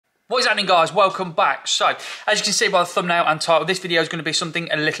What is happening, guys? Welcome back. So, as you can see by the thumbnail and title, this video is going to be something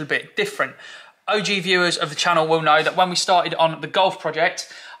a little bit different. OG viewers of the channel will know that when we started on the golf project,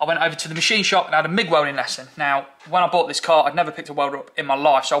 I went over to the machine shop and had a MIG welding lesson. Now, when I bought this car, I'd never picked a welder up in my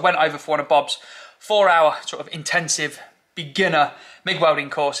life, so I went over for one of Bob's 4-hour sort of intensive beginner MIG welding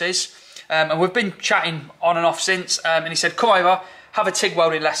courses. And we've been chatting on and off since, and he said, come over, have a TIG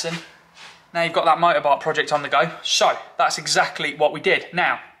welding lesson. Now you've got that motorbike project on the go. So, that's exactly what we did.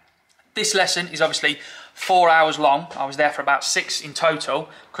 Now, this lesson is obviously 4 hours long. I was there for about 6 in total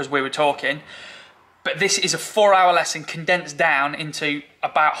because we were talking. But this is a 4-hour lesson condensed down into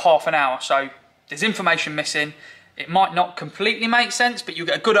about half an hour. So there's information missing. It might not completely make sense, but you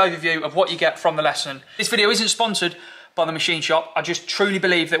get a good overview of what you get from the lesson. This video isn't sponsored by the machine shop. I just truly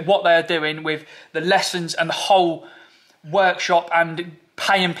believe that what they're doing with the lessons and the whole workshop and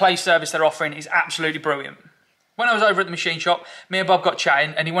pay and play service they're offering is absolutely brilliant. When I was over at the machine shop, me and Bob got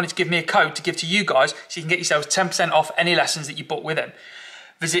chatting and he wanted to give me a code to give to you guys so you can get yourselves 10% off any lessons that you book with him.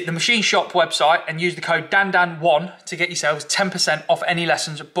 Visit the machine shop website and use the code DANDAN1 to get yourselves 10% off any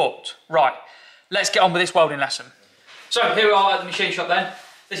lessons booked. Right, let's get on with this welding lesson. So here we are at the machine shop then.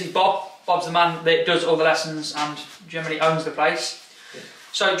 This is Bob. Bob's the man that does all the lessons and generally owns the place.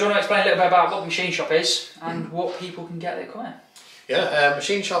 So do you want to explain a little bit about what the machine shop is and what people can get that come in? Yeah,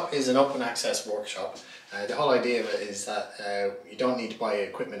 machine shop is an open access workshop. The whole idea of it is that you don't need to buy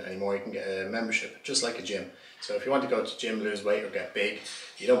equipment anymore. You can get a membership, just like a gym. So if you want to go to the gym, lose weight or get big,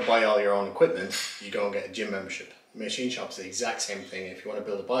 you don't buy all your own equipment, you go and get a gym membership. Machine shop's the exact same thing. If you want to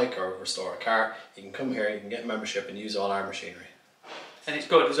build a bike or restore a car, you can come here, you can get a membership and use all our machinery. And it's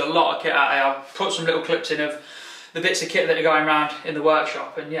good, there's a lot of kit out here. I've put some little clips in of the bits of kit that are going around in the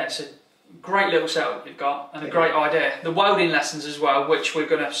workshop, and yeah, it's a great little setup you've got and a great idea. The welding lessons as well, which we're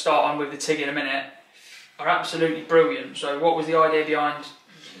going to start on with the TIG in a minute, are absolutely brilliant. So what was the idea behind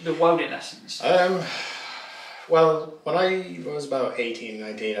the welding lessons? Well, when I was about 18,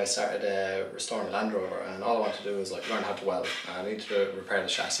 19, I started restoring a Land Rover, and all I wanted to do was like learn how to weld. I needed to repair the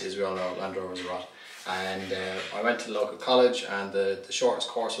chassis, as we all know, Land Rovers are rot. And I went to the local college, and the shortest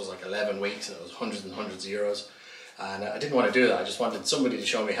course was like 11 weeks, and it was hundreds and hundreds of euros. And I didn't want to do that. I just wanted somebody to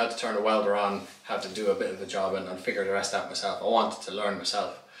show me how to turn a welder on, how to do a bit of the job, and figure the rest out myself. I wanted to learn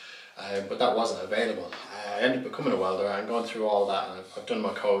myself. But that wasn't available. I ended up becoming a welder and going through all that, and I've done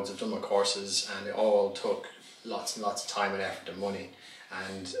my codes, I've done my courses, and it all took lots and lots of time and effort and money.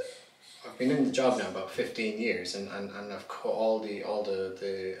 And I've been in the job now about 15 years, and I've cut all the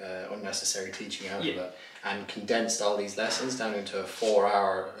unnecessary teaching out of it and condensed all these lessons down into a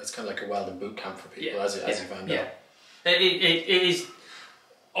 4-hour, it's kind of like a welding boot camp for people, as you found out. It is,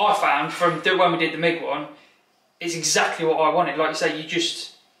 I found from when we did the MIG one, it's exactly what I wanted. Like you say,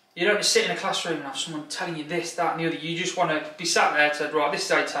 you don't just sit in a classroom and have someone telling you this, that and the other. You just want to be sat there and say, right, this is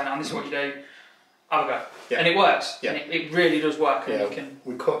how you turn it on, this is what you do, have a go. Yeah. And it works. Yeah. And it really does work. Yeah.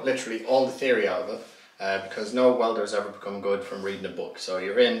 We cut literally all the theory out of it because no welder's ever become good from reading a book. So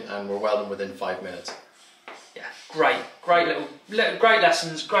you're in and we're welding within 5 minutes. Yeah, great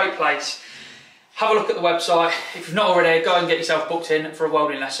lessons, great place. Have a look at the website. If you've not already, go and get yourself booked in for a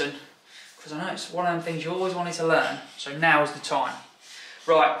welding lesson, because I know it's one of them things you always wanted to learn, so now is the time.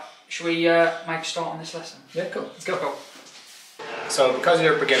 Right, should we make a start on this lesson? Yeah, cool. Let's go. So because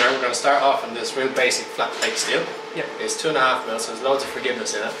you're a beginner, we're going to start off on this real basic flat plate steel. Yep. It's 2.5 mil, so there's loads of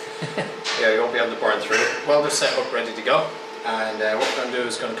forgiveness in it. Yeah, you won't be able to burn through. Welder's set up, ready to go. And what we're going to do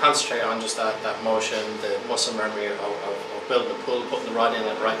is going to concentrate on just that motion, the muscle memory of building the pull, putting the rod in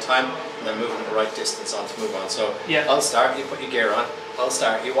at the right time, and then moving the right distance on to move on. So I'll start, you put your gear on, I'll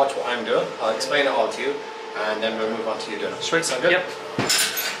start, you watch what I'm doing, I'll explain it all to you, and then we'll move on to you doing it. Sweet. Sound good? Yep.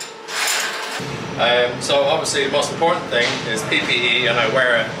 So obviously the most important thing is PPE, and I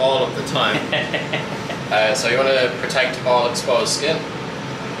wear it all of the time. So you want to protect all exposed skin.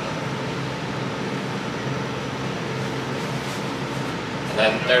 And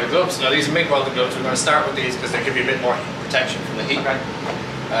then there are the gloves. Now these are MIG welding gloves. We're going to start with these because they give you a bit more protection from the heat. Okay.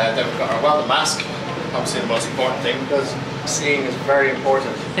 Then we've got our welding mask, obviously the most important thing because seeing is very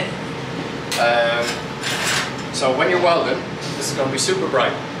important. So when you're welding, this is going to be super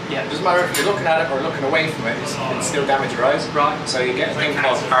bright. Yeah. It doesn't matter if you're looking at it or looking away from it, it'll still damage your eyes. Right. So you get a thing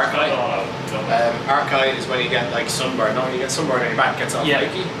called arc eye. Arc eye is when you get like sunburn. When you get sunburn on your back, gets all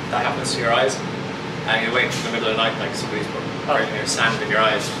flaky. That happens to your eyes. And you wake up in the middle of the night like somebody's putting sand in your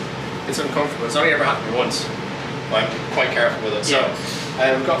eyes. It's uncomfortable. It's only ever happened to me once. But I'm quite careful with it. So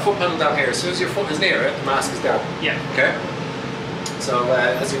we've got a foot pedal down here. As soon as your foot is near it, the mask is down. Yeah. Okay. So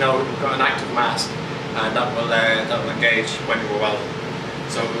as you know, we've got an active mask, and that will engage when we're welding.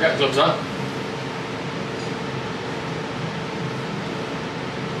 So we've got gloves on.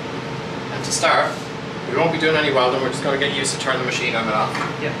 And to start, we won't be doing any welding, we're just going to get used to turn the machine on and off.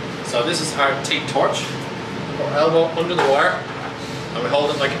 Yeah. So this is our TIG torch. Put our elbow under the wire and we hold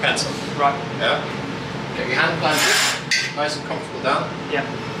it like a pencil. Right. Yeah. Get your hand planted, nice and comfortable down. Yeah.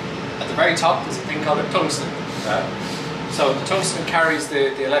 At the very top there's a thing called a tungsten. So the tungsten carries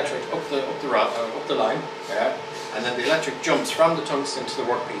the electric up the line. Yeah. And then the electric jumps from the tungsten to the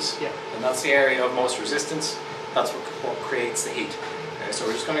workpiece. Yeah. And that's the area of most resistance. That's what creates the heat. So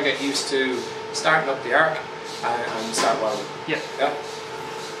we're just going to get used to starting up the arc and start welding. Yeah. Yeah.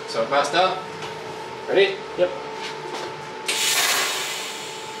 So mask down. Ready? Yep.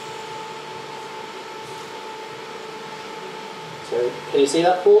 So can you see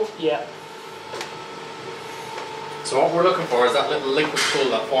that pool? Yeah. So what we're looking for is that little liquid pool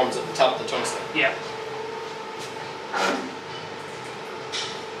that forms at the top of the tungsten. Yeah.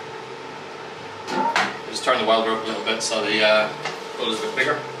 Just turn the welder up a little bit so the pool is a bit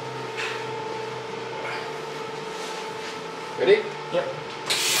bigger. Ready? Yep.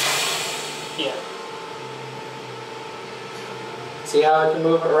 Yeah. See how I can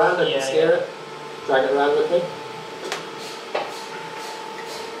move it around? I can Yeah, steer it. Drag it around with me.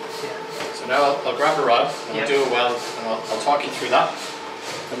 Yeah. So now I'll grab a rod and Yeah. I'll do a weld and I'll talk you through that.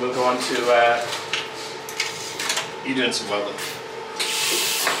 And we'll go on to you doing some welding.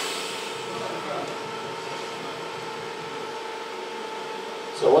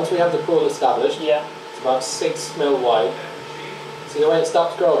 So once we have the pool established, Yeah. it's about 6 mil wide. See the way it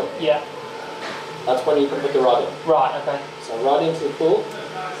stops growing? Yeah. That's when you can put the rod in. Right. Okay. So rod into the pool,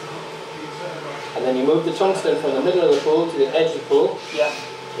 and then you move the tungsten from the middle of the pool to the edge of the pool, Yeah.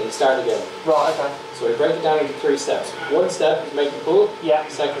 and you start again. Right. Okay. So we break it down into 3 steps. One step is make the pool, Yeah.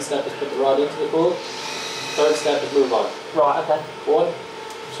 second step is put the rod into the pool, third step is move on. Right. Okay. 1,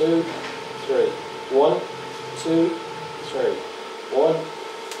 2, 3. 1, 2, 3. 1,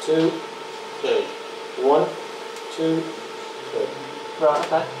 2, 3. 1, 2, 3. Right.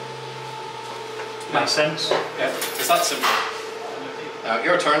 Okay. Makes sense. Yeah, it's that simple. Now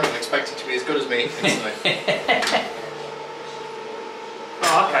your turn, and expect it to be as good as me instantly.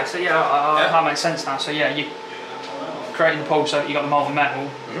 Oh, okay. So yeah, that makes sense now. So yeah, you creating the pool so that you got the molten metal.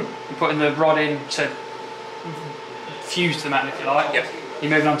 You're putting the rod in to fuse to the metal, if you like. Yeah.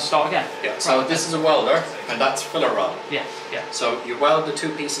 You're moving on to start again. Yeah. So Right. this is a welder, and that's filler rod. Yeah. Yeah. So you weld the 2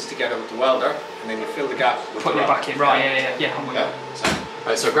 pieces together with the welder, and then you fill the gap with Put the it rod. back in. Right. Yeah. I'm with Yeah. you.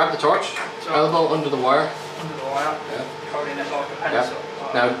 Right, so grab the torch, So- elbow under the wire. Under the wire. Yeah. Holding it like a Yeah. pencil.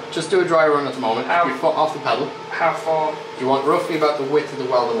 Now just do a dry run at the moment. How- Your foot off the pedal. How far? You want roughly about the width of the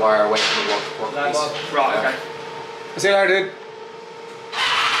welding wire away from the workpiece. Right. Yeah. Okay. See you later, dude.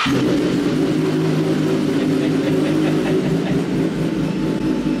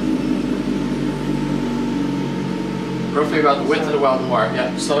 Roughly about the width of the welding wire.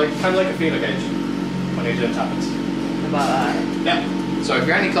 Yeah. So kind of like a feeler gauge when you're doing tappets. About that. Yeah. So if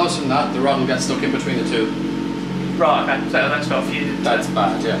you're any closer than that, the rod will get stuck in between the 2. Right. Okay. So that's got a few. That's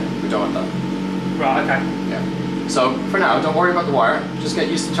bad. Yeah. We don't want that. Right. Okay. Yeah. So for now, don't worry about the wire. Just get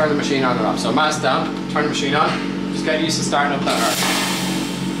used to turning the machine on and off. So mask down, turn the machine on. Just get used to starting up that arc.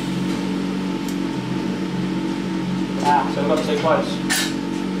 So we've got to stay close.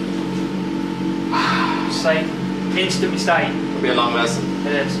 Same. Instant mistake. It'll be a long lesson.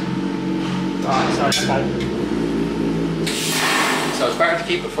 It is. Right. So okay. So it's better to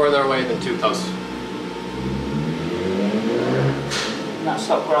keep it further away than too close. And that's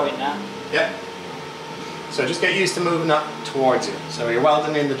stopped growing now. Yeah. So just get used to moving that towards you. So you're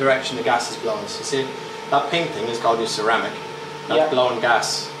welding in the direction the gas is blowing. So see, that pink thing is called your ceramic. That's Yeah. blowing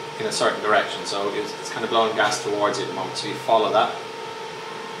gas in a certain direction. So it's kind of blowing gas towards you at the moment. So you follow that.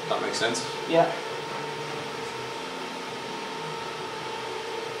 If that makes sense. Yeah.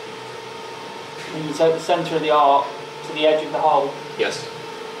 And you take the centre of the arc to the edge of the hole. Yes.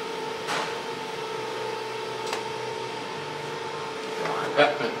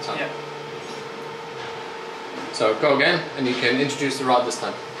 Yeah, it's on. Yeah. So go again, and you can introduce the rod this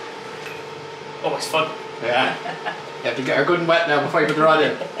time. Always fun. Yeah. You have to get her good and wet now before you put the rod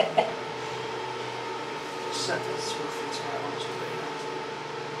in. Set this roughly to where I want it to be.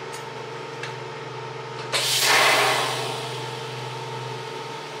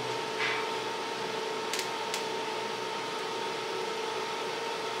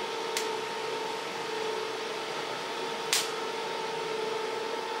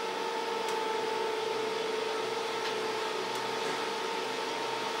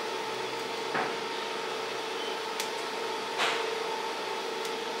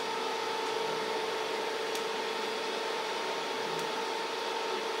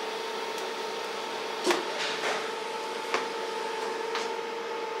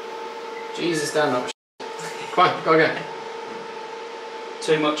 Jesus, stand up. Come on, go again.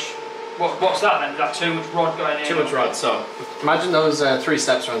 Too much. What's that then? Is that too much rod going in? Too much rod. So imagine those 3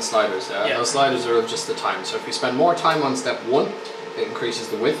 steps around sliders. Yeah. Those sliders are just the time. So if you spend more time on step 1, it increases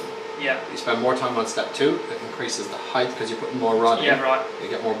the width. Yeah. You spend more time on step 2, it increases the height because you're putting more rod in. Yeah, right. You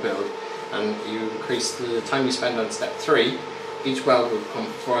get more build. And you increase the time you spend on step 3, each weld will come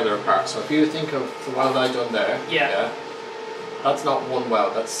further apart. So if you think of the weld I done there, that's not one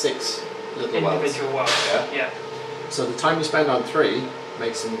weld, that's 6 little welds. Individual welds. Yeah. So the time you spend on 3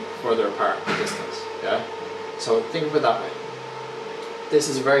 makes them further apart in distance. Yeah. So think of it that way. This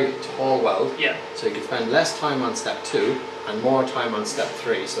is a very tall weld. Yeah. So you can spend less time on step 2 and more time on step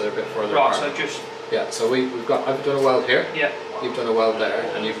 3, so they're a bit further apart. Right. So just. Yeah. So we've got. I've done a weld here. Yeah. You've done a weld there,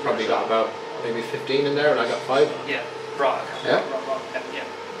 and you've probably got about maybe 15 in there, and I got 5. Yeah. Right. Okay. Yeah. Right. Yeah.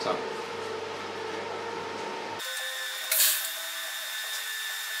 So.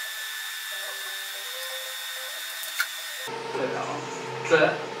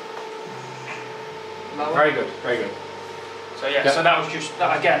 There. Lower. Very good. Very good. So yeah. So that was just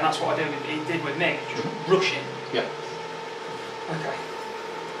that again. That's what I did with me. Just rushing. Yeah. Okay.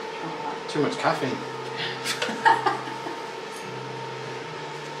 Too much caffeine.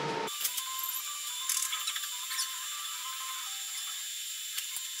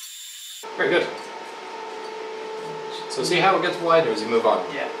 Very good. So see how it gets wider as you move on?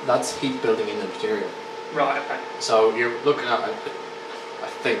 Yeah. That's heat building in the material. Right, okay. So you're looking at, I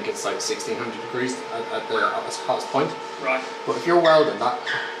think it's like 1600 degrees at the hottest point. Right. But if you're welding, that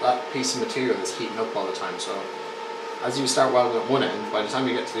piece of material is heating up all the time. So as you start welding at one end, by the time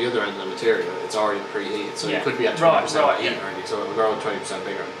you get to the other end of the material, it's already preheated. So you could be at 20% heat already, so it'll grow 20%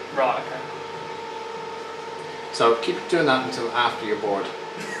 bigger. Right, okay. So keep doing that until after you're bored.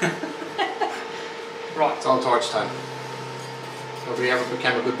 Right. It's all torch time. Nobody ever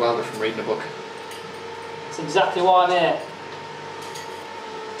became a good welder from reading a book. That's exactly why I'm here.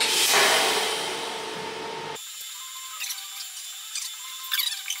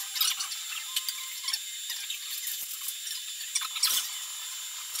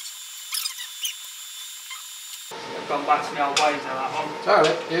 I've gone back to my old ways now, that one. It's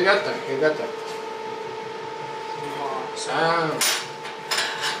alright, you got there, you got there. Right,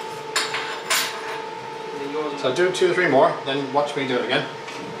 So do 2 or 3 more, then watch me do it again.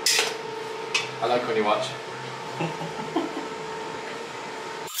 I like when you watch.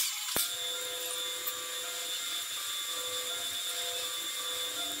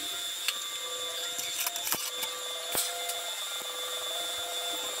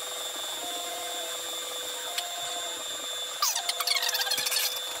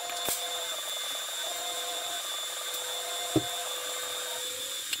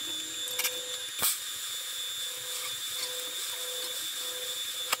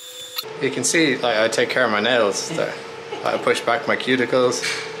 You can see, like, I take care of my nails there. I push back my cuticles.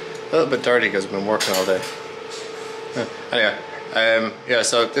 A little bit dirty because I've been working all day. Anyway, yeah.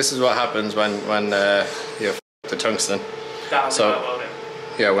 So this is what happens when you f the tungsten.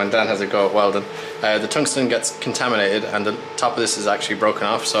 Yeah, when Dan has a go at welding, the tungsten gets contaminated and the top of this is actually broken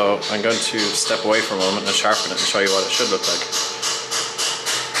off. So I'm going to step away for a moment and sharpen it and show you what it should look like.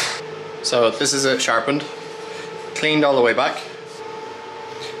 So this is it sharpened, cleaned all the way back.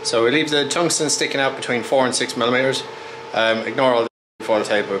 So we leave the tungsten sticking out between 4 and 6 millimeters. Ignore all the foil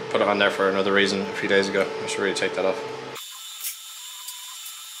tape, I put it on there for another reason a few days ago. I should really take that off.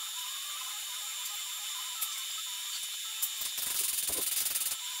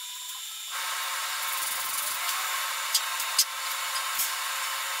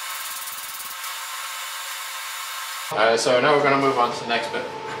 So now we're going to move on to the next bit.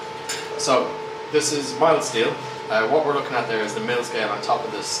 So this is mild steel. What we're looking at there is the mill scale on top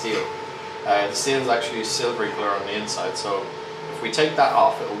of the steel. The steel is actually silvery colour on the inside, so if we take that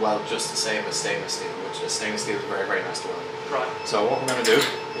off, it will weld just the same as stainless steel, which stainless steel is very, very nice to weld. Right. So what we're going to do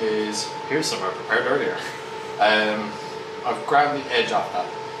is, here's some I prepared earlier. I've grabbed the edge off that.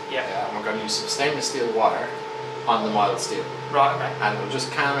 Yeah. And we're going to use some stainless steel water on the mild steel. Right, okay. And it'll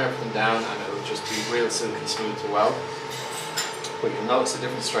just calm everything down and it'll just be real silky smooth to weld. But you'll notice the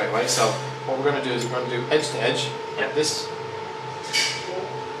difference straight away. So what we're going to do is we're going to do edge to edge, like this.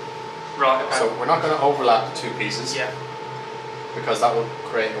 Right, okay. So we're not going to overlap the 2 pieces. Yeah. Because that will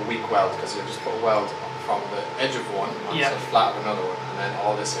create a weak weld, because you'll just put a weld from the edge of one onto the flat of another one, and then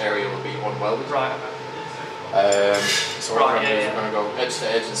all this area will be unwelded. Right, okay. So what we're going to do is we're going to go edge to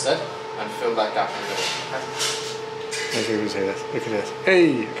edge instead, and fill that gap in the middle. Okay. Look at this.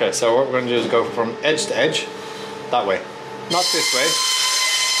 Hey! Okay, so what we're going to do is go from edge to edge, that way. Not this way,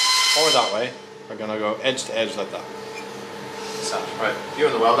 or that way. We're going to go edge to edge like that. fix that. Right, you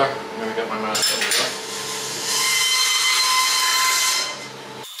and the welder. I'm going to get my mask over here.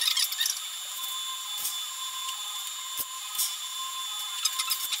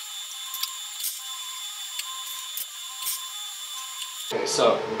 Okay,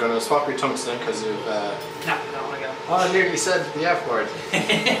 so we're going to swap your tungsten because you've... No, I don't want to go. Oh, I nearly said the F word.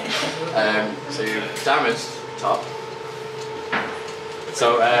 So you've damaged the top.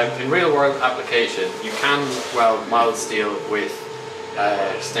 So in real world application, you can weld mild steel with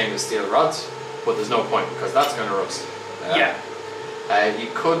stainless steel rods, but there's no point because that's going to rust. Yeah. You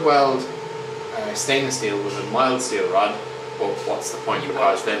could weld stainless steel with a mild steel rod, but what's the point,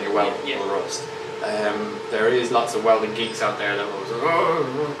 because then your weld will rust. There is lots of welding geeks out there that will say,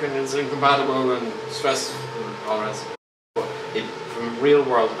 oh, it's incompatible and stress and all that. But from real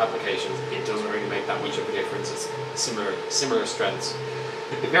world applications, it doesn't really make that much of a difference. It's similar strengths.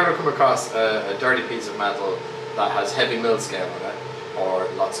 If you ever come across a dirty piece of metal that has heavy mill scale on it, or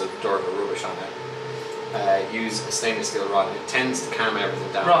lots of dirt or rubbish on it, use a stainless steel rod. It tends to calm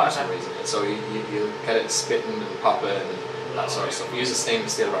everything down for some reason. So you get it spitting and popping and that sort of stuff. Use a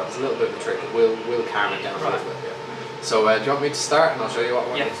stainless steel rod. It's a little bit of a trick. It will calm it down a little bit. Yeah. So do you want me to start and I'll show you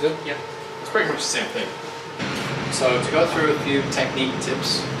what we need to do? Yeah. It's pretty much the same thing. So to go through a few technique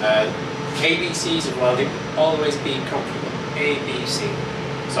tips, ABCs of welding, always be comfortable. ABC.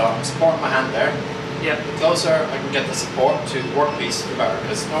 So I'm supporting my hand there. Yeah. The closer I can get the support to the workpiece, the better.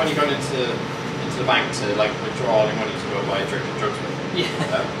 Because when you're going into the bank to like withdraw all your money to go buy drinking drugs with,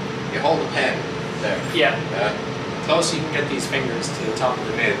 you hold the pen there. Yeah. The closer you can get these fingers to the top of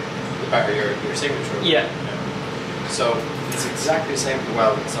the nib, the better your signature will be. Yeah. So it's exactly the same with the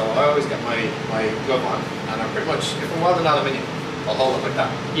welding. So I always get my glove on, and I'm pretty much, if I'm welding aluminium, I'll hold it like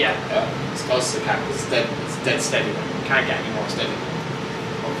that. Yeah. As close as I can, because it's dead steady. You can't get any more steady.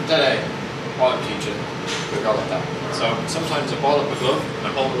 But today, while I'm teaching, we go like that. So sometimes I ball up a glove and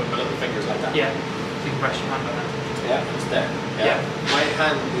I hold it with my little fingers like that. Yeah. You can press your hand on that. Yeah, it's there. Yeah. My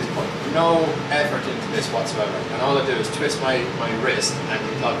hand is putting no effort into this whatsoever, and all I do is twist my wrist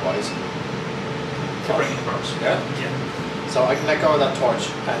anti-clockwise To bring it across. Yeah. Yeah. So I can let go of that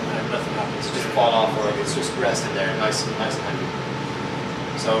torch and nothing happens. It just fall off, or it's just resting there, nice and handy.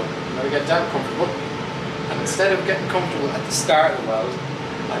 So I'm going to get down comfortable, and instead of getting comfortable at the start of the weld,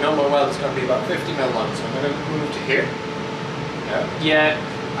 I know my weld is going to be about 50 mil long, so I'm going to move to here. Yeah.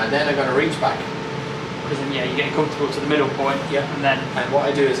 And then I'm going to reach back. Because then, you're getting comfortable to the middle point. Yeah. And what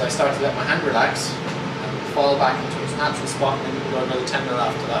I do is I start to let my hand relax and fall back into its natural spot, and then you can go another 10 mil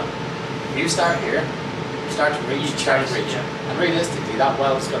after that. If you start here, you start to reach, and realistically that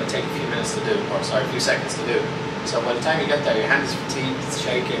weld is going to take a few minutes to do, or sorry, a few seconds to do. So by the time you get there, your hand is fatigued, it's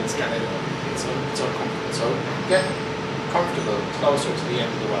shaking, it's kind of, it's uncomfortable. So get comfortable closer to the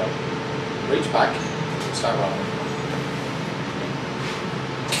end of the weld. Reach back, start rolling.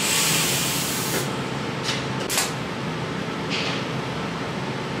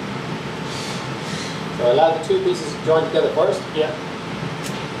 So allow the two pieces to join together first. Yeah.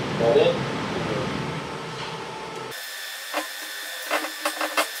 Right in.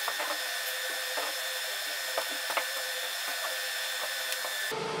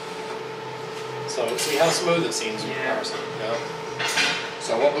 So see how smooth it seems in comparison. Yeah.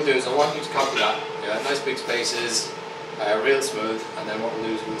 So what we'll do is I want you to copy that. Nice big spaces, real smooth, and then what we'll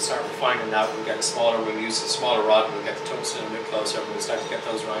do is we'll start refining that. We'll get a smaller, we'll use a smaller rod, and we'll get the tungsten a bit closer, and we'll start to get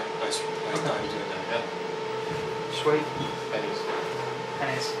those right, nice time doing that. Yeah. Sweet.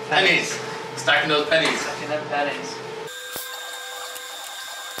 Pennies. Stacking those pennies. Stacking them pennies.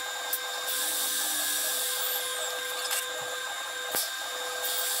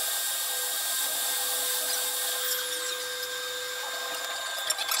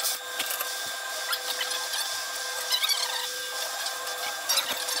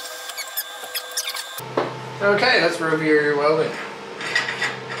 Okay, let's review your welding.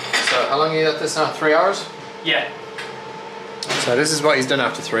 So how long are you at this now? 3 hours? Yeah. So this is what he's done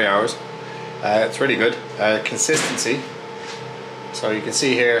after 3 hours. It's really good. Consistency. So you can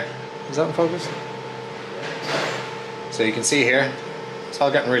see here, is that in focus? So you can see here, it's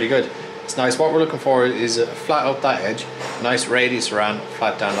all getting really good. It's nice. What we're looking for is a flat up that edge, nice radius around,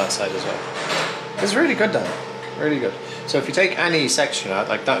 flat down that side as well. It's really good done, really good. So if you take any section out,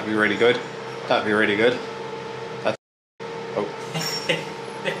 like that would be really good. That'd be really good.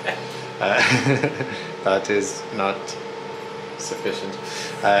 That is not sufficient.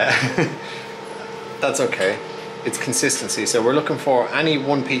 That's okay. It's consistency. So we're looking for any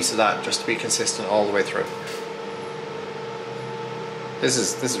one piece of that just to be consistent all the way through. This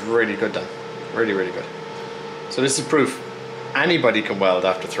is really good done. Really, really good. So this is proof anybody can weld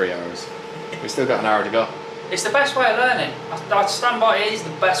after 3 hours. We still got an hour to go. It's the best way of learning. I stand by it, is the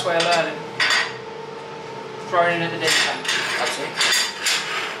best way of learning. Throwing in at the deep end. Absolutely.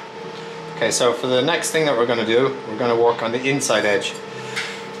 Okay, so for the next thing that we're going to do, we're going to work on the inside edge.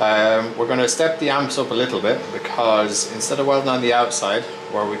 We're going to step the amps up a little bit, because instead of welding on the outside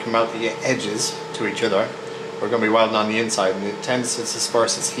where we can mount the edges to each other, we're going to be welding on the inside, and it tends to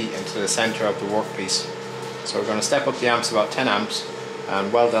disperse its heat into the center of the workpiece. So we're going to step up the amps about 10 amps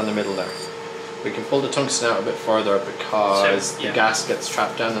and weld down the middle there. We can pull the tungsten out a bit further because the gas gets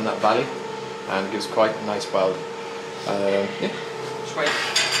trapped down in that valley and gives quite a nice weld. Yeah. Just wait.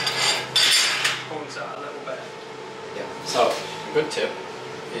 Pulls out a little bit. Yeah. So a good tip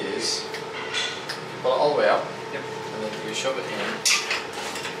is pull it all the way up, and then you shove it in,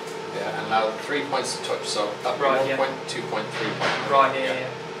 and allow 3 points to touch. So that would be 1 point, 2 point, 3 point. Right, yeah.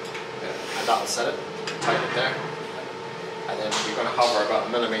 And that'll set it, tighten it there, and then you're going to hover about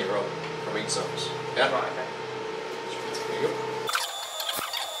 1 millimeter up from each surface. Yeah. Right. Okay. There you go.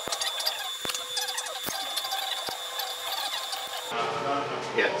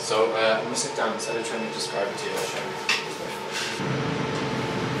 Yeah. So I'm gonna sit down instead of trying to describe it to you. I'll show you.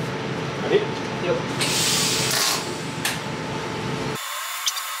 Ready? Yep.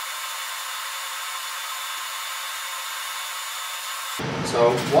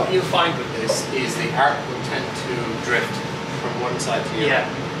 So what you'll find with this is the arc will tend to drift from one side to the other.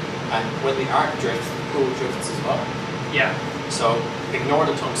 Yeah. And when the arc drifts, the pool drifts as well. Yeah. So ignore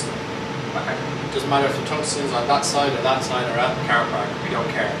the tungsten. Okay. It doesn't matter if the tungsten's on that side or at the car park, we don't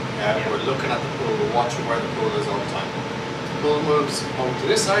care. We're looking at the pool, we're watching where the pool is all the time. The pool moves over to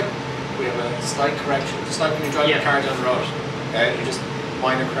this side, we have a slight correction, just like when you drive your car down the road. You just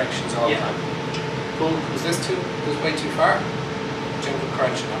minor corrections all the time. The pool goes goes way too far, gentle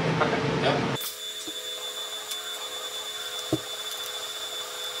correction. Okay. Yeah.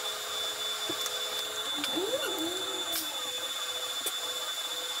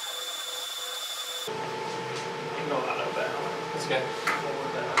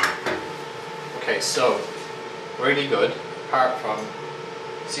 Okay, so really good, apart from,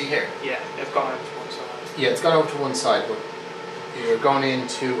 see here? Yeah, it's gone over to one side. Yeah, it's gone over to one side, but you're going in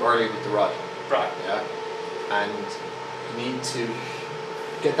too early with the rod. Right. Yeah, and you need to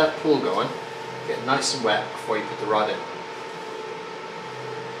get that pool going, get it nice and wet before you put the rod in.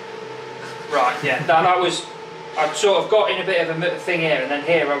 Right, yeah. No, I sort of got in a bit of a thing here, and then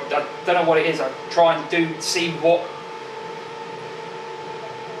here, I don't know what it is, I try and see what,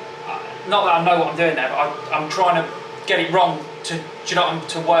 not that I know what I'm doing there, but I'm trying to get it wrong to, do you know,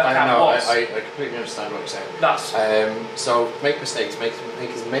 to work out what's... I completely understand what you're saying. That's... so make mistakes, make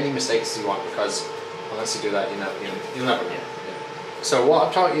as many mistakes as you want, because unless you do that, you'll never learn. Yeah. So what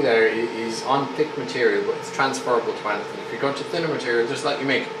I've taught you there is on thick material, but it's transferable to anything. If you're going to thinner material, just like you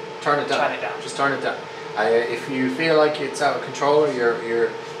make, turn it down. Just turn it down. If you feel like it's out of control, or you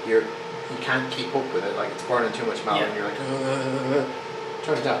can't keep up with it, like it's burning too much metal, and you're like,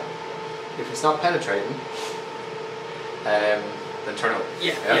 turn it down. If it's not penetrating, then turn it up.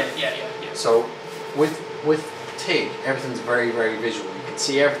 Yeah. So with TIG, everything's very, very visual. You can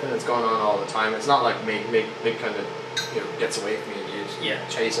see everything that's going on all the time. It's not like MIG kind of gets away from you and you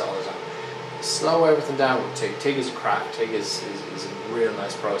chase it all the time. Slow everything down with TIG. TIG is a craft. TIG is a real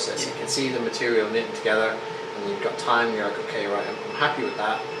nice process. You can see the material knitting together, and you've got time, and you're like, okay, right, I'm happy with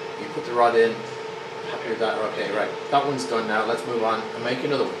that. You put the rod in, happy with that, okay, right, that one's done now, let's move on and make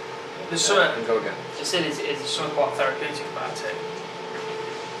another one. And go again. It's something quite therapeutic about it.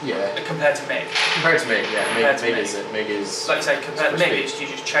 Yeah. Compared to MIG. Compared to MIG, yeah. MIG is... Like you say, compared to MIG, you're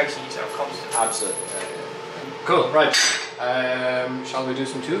just chasing yourself constantly. Absolutely. Cool, right. Shall we do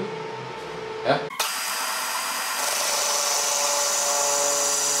some tube? Yeah?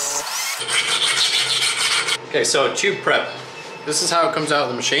 Okay, so tube prep. This is how it comes out of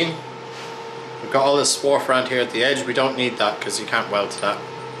the machine. We've got all this swarf around here at the edge. We don't need that because you can't weld to that.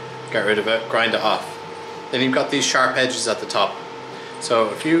 Get rid of it, grind it off. Then you've got these sharp edges at the top. So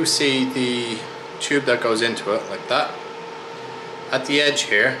if you see the tube that goes into it like that, at the edge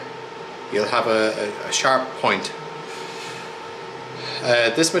here you'll have a sharp point.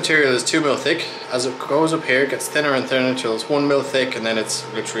 This material is 2 mil thick. As it goes up here, it gets thinner and thinner until it's 1 mil thick, and then it's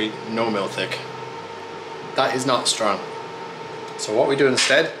literally no mil thick. That is not strong. So what we do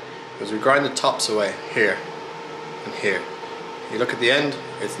instead is we grind the tops away here and here. You look at the end,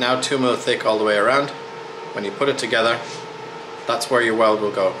 it's now 2 mil thick all the way around. When you put it together, that's where your weld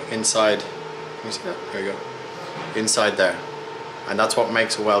will go, inside. Can you see that? There you go. Inside there. And that's what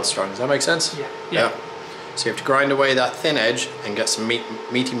makes a weld strong. Does that make sense? Yeah. So you have to grind away that thin edge and get some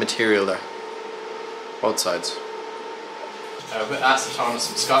meaty material there. Both sides. A bit of acetone and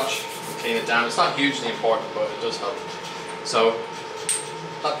some scotch. clean it down. It's not hugely important, but it does help. So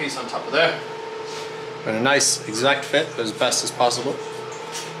that piece on top of there, and a nice exact fit as best as possible.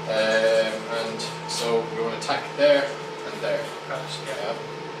 And so we want to tack there and there. Yeah.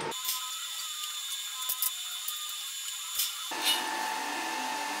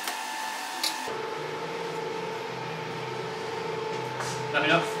 That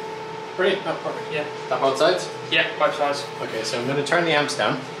enough? Brilliant, not perfect. Yeah. That both sides? Yeah, both sides. Okay, so I'm going to turn the amps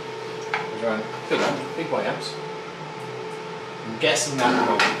down. We're running big boy amps. I'm guessing that at the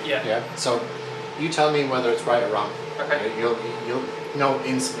moment. Yeah. Yeah. So you tell me whether it's right or wrong. Okay. You'll know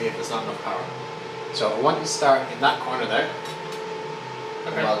instantly if it's not enough power. So I want you to start in that corner there.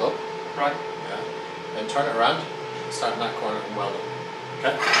 Okay. Weld up. Right. Yeah. Then turn it around. Start in that corner and weld up.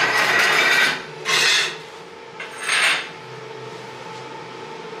 Okay.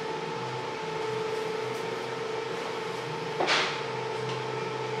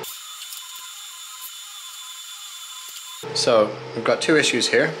 So we've got two issues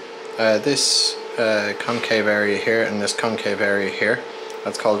here. This concave area here and this concave area here.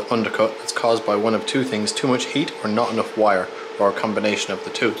 That's called undercut. It's caused by one of two things: too much heat or not enough wire, or a combination of the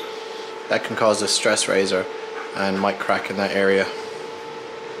two. That can cause a stress razor and might crack in that area.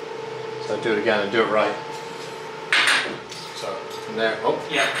 So do it again and do it right. So from there up.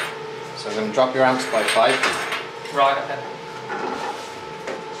 Yeah. So I'm going to drop your amps by 5. Right, okay.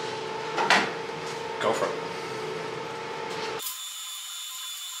 Go for it.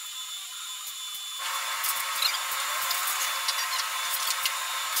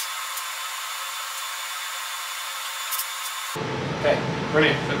 Okay,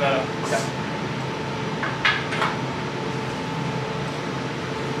 brilliant. Put that up. Yeah.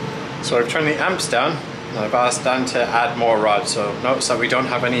 So I've turned the amps down and I've asked Dan to add more rods. So notice that we don't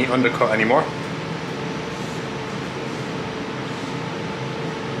have any undercut anymore.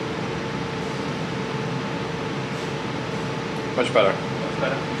 Much better. Much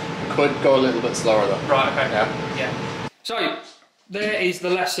better. Could go a little bit slower though. Right, okay. Yeah. Yeah. So there is the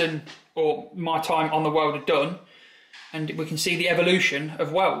lesson, or my time on the welder done, and we can see the evolution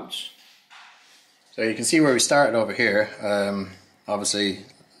of welds. So you can see where we started over here. Obviously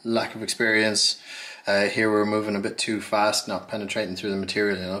lack of experience. Here we're moving a bit too fast, not penetrating through the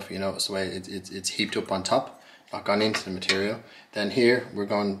material enough. You notice the way it's heaped up on top, not gone into the material. Then here we're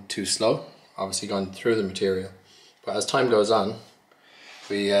going too slow, obviously gone through the material. But as time goes on,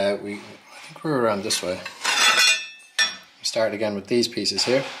 I think we're around this way. We start again with these pieces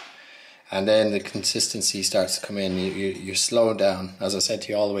here, and then the consistency starts to come in. You slow down, as I said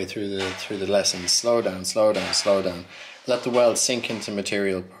to you all the way through the lesson. Slow down, slow down, slow down. Let the weld sink into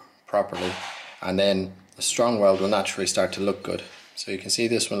material properly, and then a strong weld will naturally start to look good. So you can see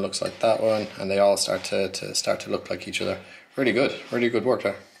this one looks like that one, and they all start to look like each other. Really good work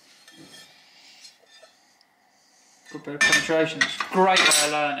there. Good bit of penetration. It's a great way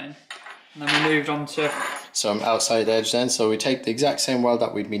of learning. And then we moved on to some outside edge then. So we take the exact same weld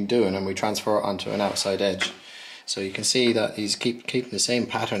that we'd been doing and we transfer it onto an outside edge. So you can see that he's keeping the same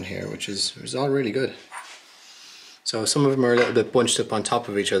pattern here, which is all really good. So some of them are a little bit bunched up on top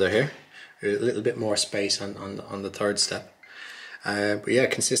of each other here. A little bit more space on the third step. But yeah,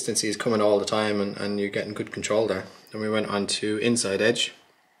 consistency is coming all the time, and you're getting good control there. Then we went on to inside edge.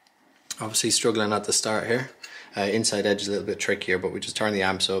 Obviously struggling at the start here. Inside edge is a little bit trickier, but we just turn the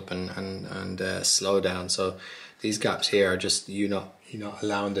amps up and slow down. So these gaps here are just you not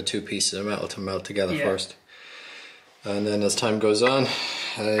allowing the two pieces of metal to melt together first. And then as time goes on,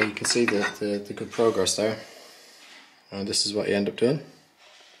 you can see the good progress there. And this is what you end up doing.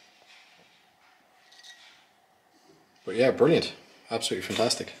 But yeah, brilliant. Absolutely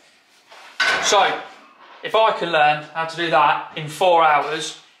fantastic. So, if I can learn how to do that in 4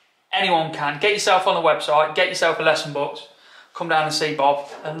 hours, anyone can. Get yourself on the website, get yourself a lesson book, come down and see Bob,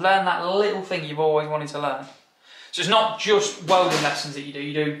 and learn that little thing you've always wanted to learn. So it's not just welding lessons that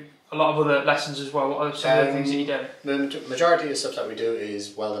you do a lot of other lessons as well. What are some other things that you do? The majority of stuff that we do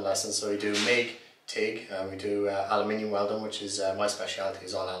is welding lessons. So we do MIG, TIG, we do aluminium welding, which is my speciality,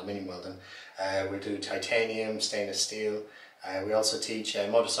 is all aluminium welding. We do titanium, stainless steel. We also teach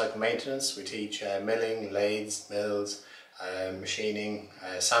motorcycle maintenance. We teach milling, lathes, mills, machining,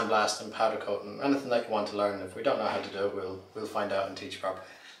 sandblasting, powder coating, anything that you want to learn. If we don't know how to do it, we'll find out and teach properly.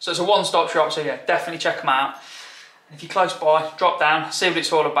 So it's a one-stop shop, so yeah, definitely check them out. If you're close by, drop down, see what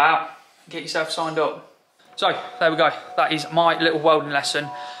it's all about, and get yourself signed up. So, there we go. That is my little welding lesson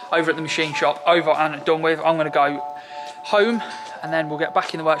over at the machine shop, over and done with. I'm going to go home, and then we'll get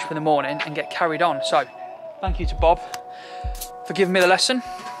back in the workshop in the morning and get carried on. So, thank you to Bob for giving me the lesson.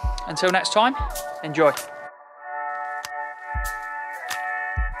 Until next time, enjoy.